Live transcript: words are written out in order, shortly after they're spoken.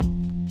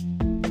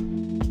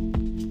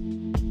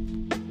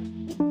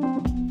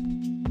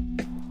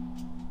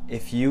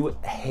If you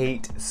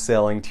hate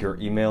selling to your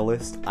email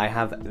list, I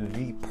have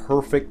the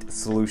perfect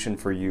solution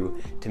for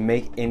you to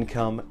make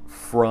income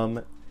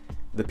from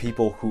the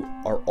people who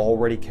are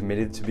already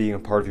committed to being a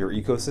part of your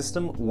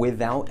ecosystem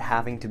without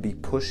having to be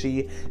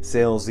pushy,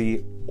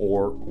 salesy,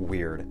 or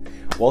weird.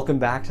 Welcome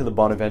back to the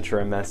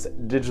Bonaventure MS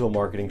Digital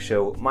Marketing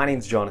Show. My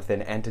name's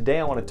Jonathan, and today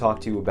I want to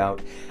talk to you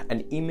about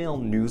an email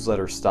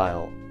newsletter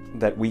style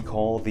that we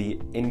call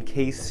the In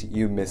Case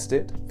You Missed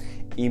It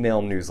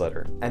email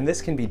newsletter. And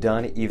this can be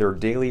done either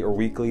daily or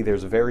weekly.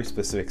 There's a very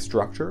specific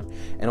structure,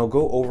 and I'll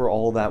go over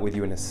all of that with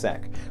you in a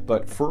sec.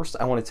 But first,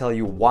 I want to tell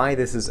you why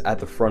this is at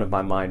the front of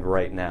my mind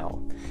right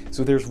now.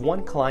 So there's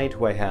one client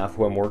who I have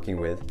who I'm working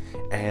with,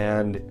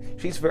 and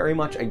she's very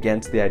much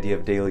against the idea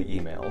of daily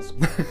emails.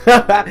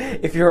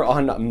 If you're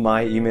on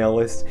my email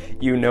list,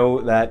 you know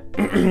that,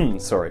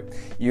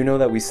 you know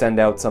that we send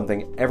out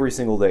something every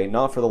single day,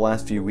 not for the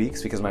last few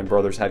weeks because my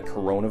brother's had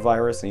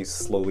coronavirus and he's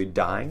slowly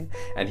dying,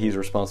 and he's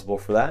responsible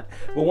for that.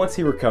 But once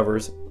he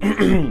recovers,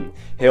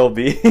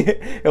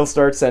 he'll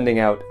start sending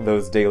out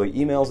those daily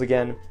emails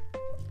again.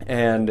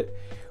 And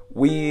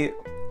we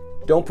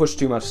don't push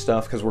too much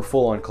stuff because we're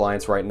full on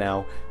clients right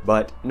now,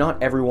 but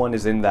not everyone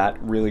is in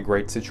that really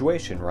great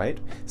situation, right?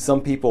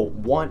 Some people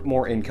want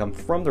more income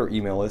from their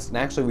email list, and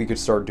actually we could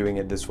start doing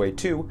it this way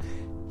too,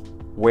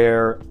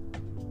 where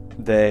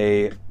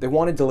they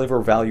want to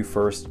deliver value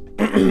first.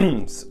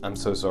 I'm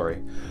so sorry.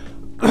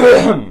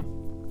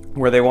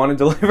 Where they want to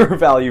deliver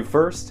value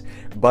first,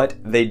 but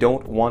they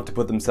don't want to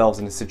put themselves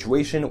in a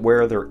situation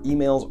where their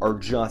emails are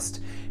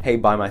just, hey,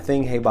 buy my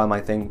thing, hey, buy my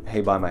thing,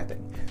 hey, buy my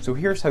thing. So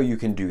here's how you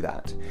can do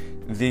that.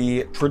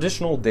 The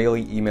traditional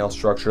daily email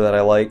structure that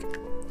I like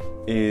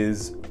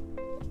is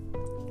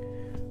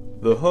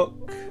the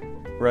hook,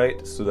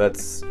 right? So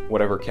that's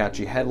whatever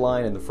catchy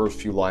headline and the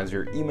first few lines of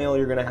your email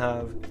you're going to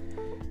have,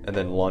 and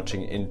then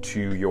launching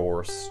into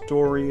your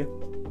story,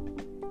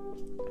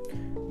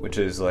 which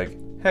is like,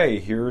 hey,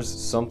 here's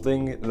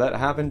something that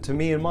happened to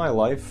me in my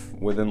life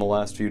within the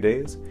last few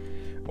days,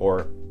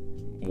 or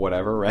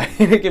whatever, right?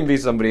 It can be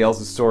somebody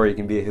else's story, it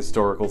can be a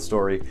historical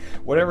story,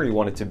 whatever you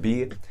want it to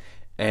be.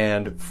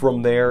 And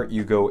from there,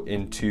 you go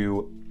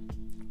into,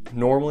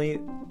 normally,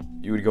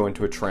 you would go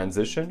into a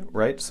transition,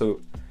 right?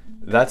 So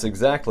that's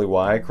exactly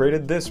why I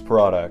created this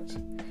product.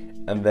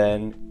 And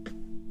then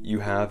you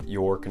have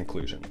your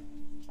conclusion.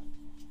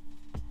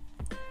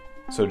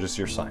 So just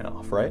your sign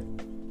off, right?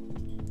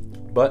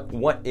 But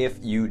what if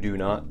you do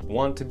not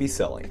want to be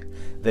selling?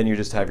 Then you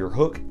just have your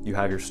hook, you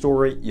have your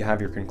story, you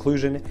have your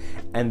conclusion,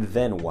 and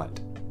then what,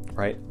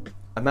 right?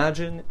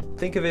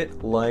 Think of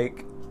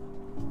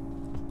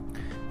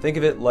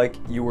it like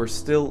you were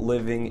still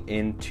living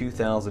in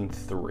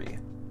 2003,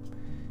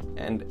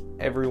 and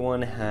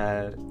everyone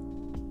had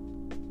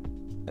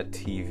a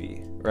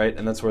TV, right?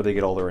 And that's where they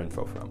get all their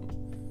info from.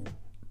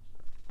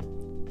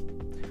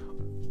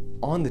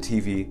 On the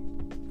TV,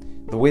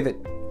 the way that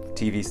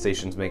TV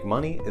stations make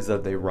money is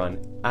that they run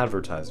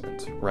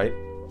advertisements, right?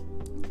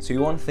 So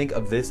you want to think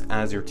of this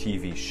as your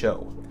TV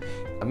show.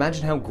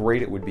 Imagine how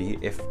great it would be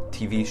if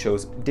TV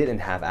shows didn't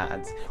have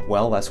ads.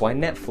 Well, that's why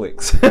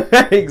Netflix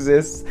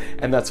exists,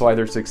 and that's why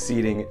they're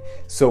succeeding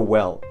so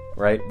well,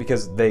 right?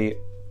 Because they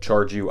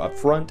charge you up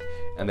front,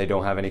 and they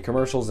don't have any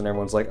commercials, and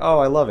everyone's like, oh,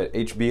 I love it.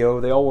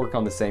 HBO, they all work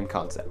on the same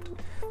concept.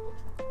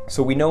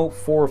 So we know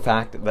for a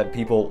fact that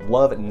people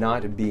love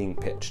not being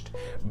pitched,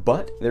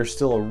 but there's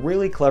still a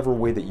really clever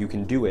way that you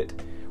can do it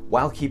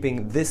while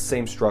keeping this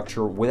same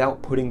structure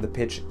without putting the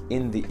pitch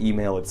in the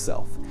email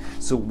itself.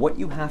 So what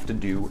you have to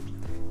do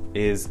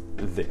is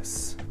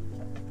this.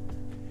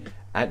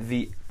 At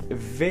the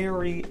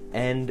very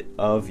end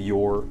of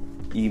your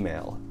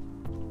email,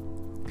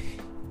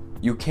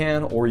 you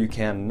can or you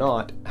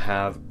cannot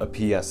have a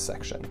PS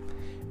section.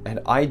 And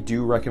I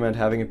do recommend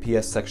having a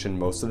PS section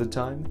most of the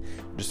time,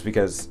 just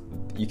because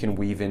you can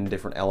weave in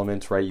different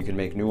elements, right? You can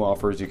make new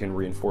offers, you can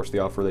reinforce the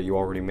offer that you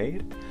already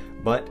made,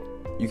 but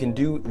you can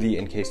do the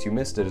In Case You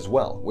Missed It as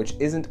well, which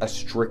isn't a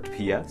strict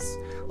PS.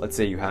 Let's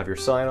say you have your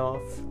sign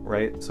off,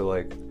 right? So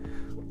like,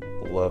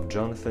 love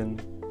Jonathan,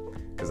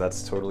 because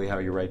that's totally how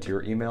you write to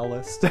your email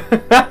list.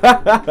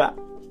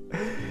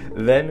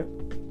 Then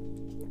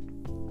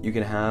you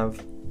can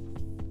have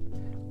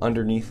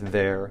underneath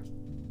there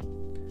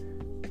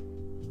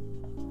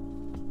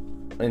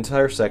an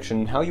entire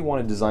section. How you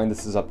want to design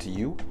this is up to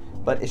you,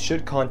 but it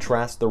should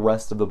contrast the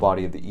rest of the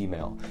body of the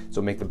email. So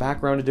make the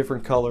background a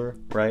different color,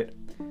 right?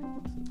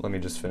 Let me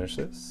just finish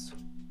this.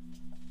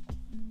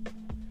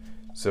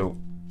 So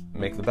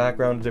make the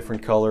background a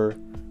different color,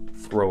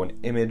 throw an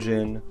image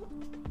in,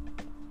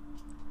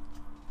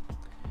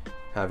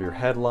 have your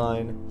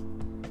headline,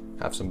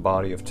 have some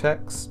body of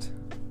text,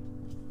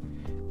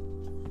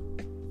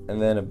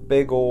 and then a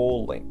big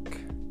ol' link.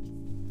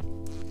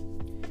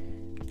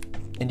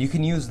 And you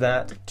can use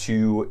that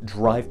to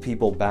drive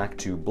people back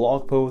to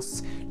blog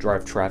posts,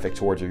 drive traffic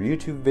towards your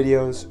YouTube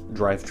videos,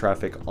 drive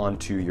traffic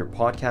onto your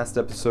podcast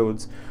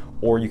episodes,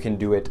 or you can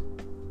do it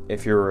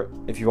if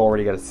you've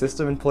already got a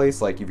system in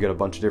place, like you've got a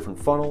bunch of different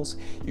funnels,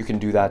 you can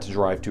do that to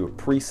drive to a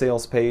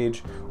pre-sales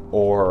page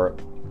or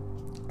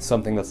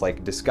something that's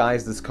like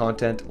disguised as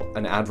content,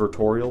 an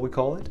advertorial we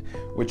call it,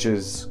 which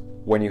is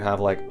when you have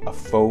like a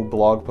faux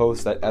blog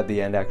post that at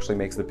the end actually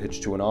makes the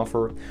pitch to an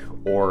offer,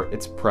 or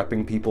it's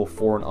prepping people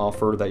for an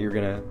offer that you're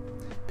gonna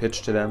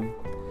pitch to them.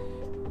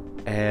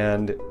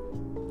 And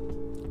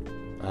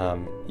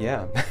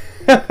yeah.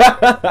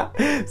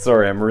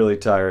 Sorry, I'm really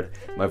tired.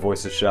 My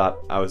voice is shot.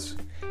 I was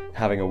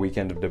having a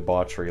weekend of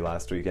debauchery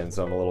last weekend,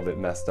 so I'm a little bit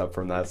messed up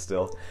from that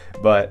still.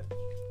 But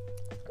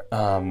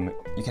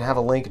you can have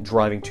a link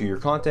driving to your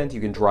content,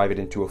 you can drive it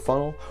into a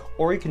funnel,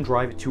 or you can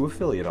drive it to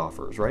affiliate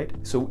offers, right?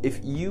 So if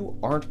you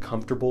aren't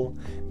comfortable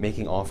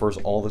making offers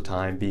all the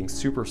time, being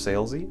super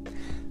salesy,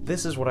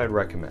 this is what I'd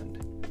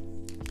recommend.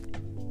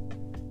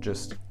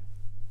 Just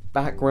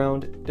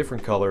background,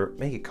 different color,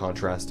 make it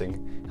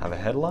contrasting, have a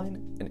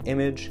headline, an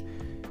image.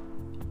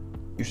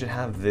 You should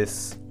have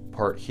this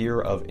part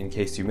here of in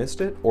case you missed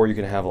it, or you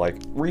can have like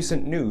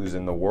recent news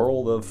in the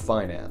world of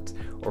finance,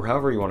 or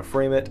however you want to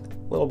frame it,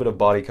 a little bit of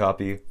body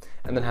copy,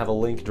 and then have a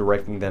link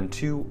directing them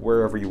to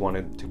wherever you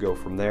wanted to go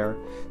from there.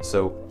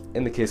 So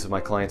in the case of my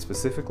client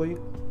specifically,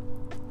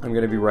 I'm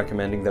going to be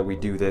recommending that we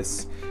do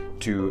this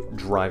to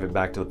drive it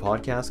back to the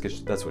podcast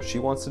because that's what she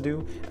wants to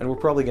do, and we're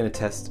probably going to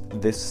test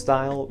this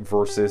style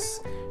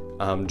versus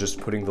just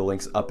putting the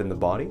links up in the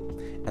body,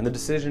 and the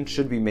decision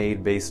should be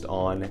made based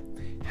on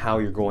how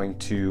you're going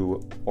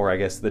to, or I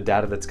guess the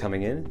data that's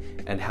coming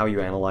in and how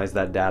you analyze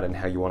that data and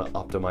how you want to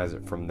optimize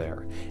it from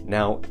there.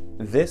 Now,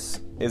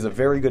 this is a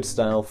very good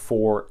style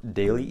for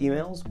daily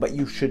emails, but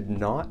you should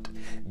not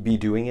be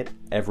doing it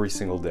every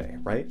single day,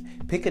 right?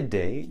 Pick a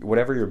day,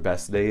 whatever your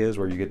best day is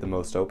where you get the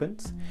most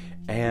opens,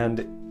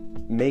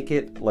 and make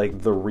it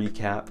like the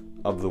recap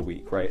of the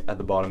week, right? At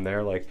the bottom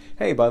there, like,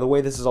 hey, by the way,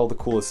 this is all the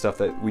coolest stuff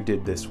that we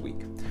did this week.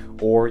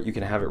 Or you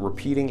can have it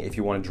repeating if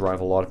you want to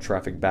drive a lot of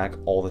traffic back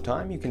all the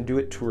time. You can do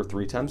it 2 or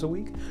 3 times a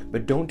week,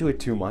 but don't do it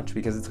too much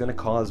because it's going to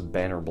cause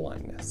banner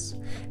blindness.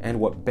 And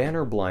what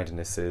banner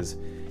blindness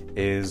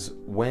is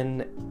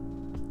when,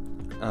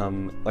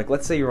 like,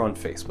 let's say you're on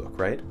Facebook,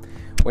 right?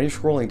 When you're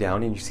scrolling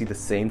down and you see the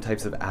same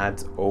types of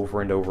ads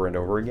over and over and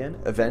over again,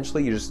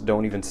 eventually you just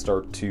don't even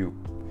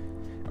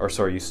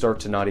you start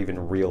to not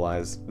even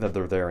realize that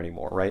they're there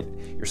anymore, right?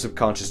 Your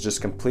subconscious just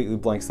completely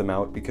blanks them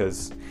out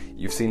because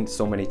you've seen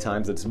so many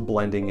times it's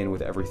blending in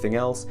with everything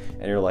else,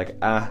 and you're like,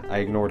 I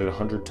ignored it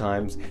 100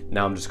 times,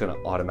 now I'm just gonna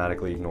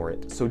automatically ignore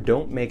it. So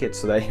don't make it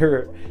so that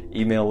your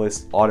email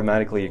list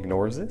automatically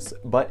ignores this,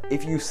 but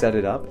if you set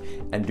it up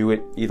and do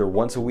it either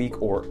once a week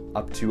or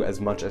up to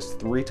as much as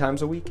 3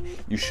 times a week,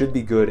 you should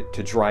be good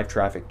to drive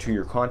traffic to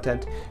your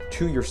content,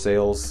 to your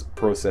sales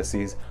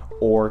processes,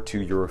 or to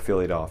your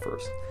affiliate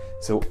offers.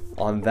 So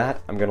on that,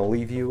 I'm going to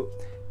leave you.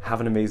 Have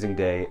an amazing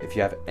day. If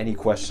you have any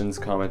questions,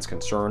 comments,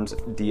 concerns,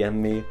 DM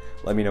me.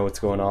 Let me know what's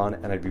going on,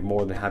 and I'd be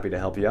more than happy to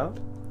help you out.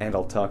 And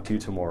I'll talk to you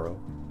tomorrow.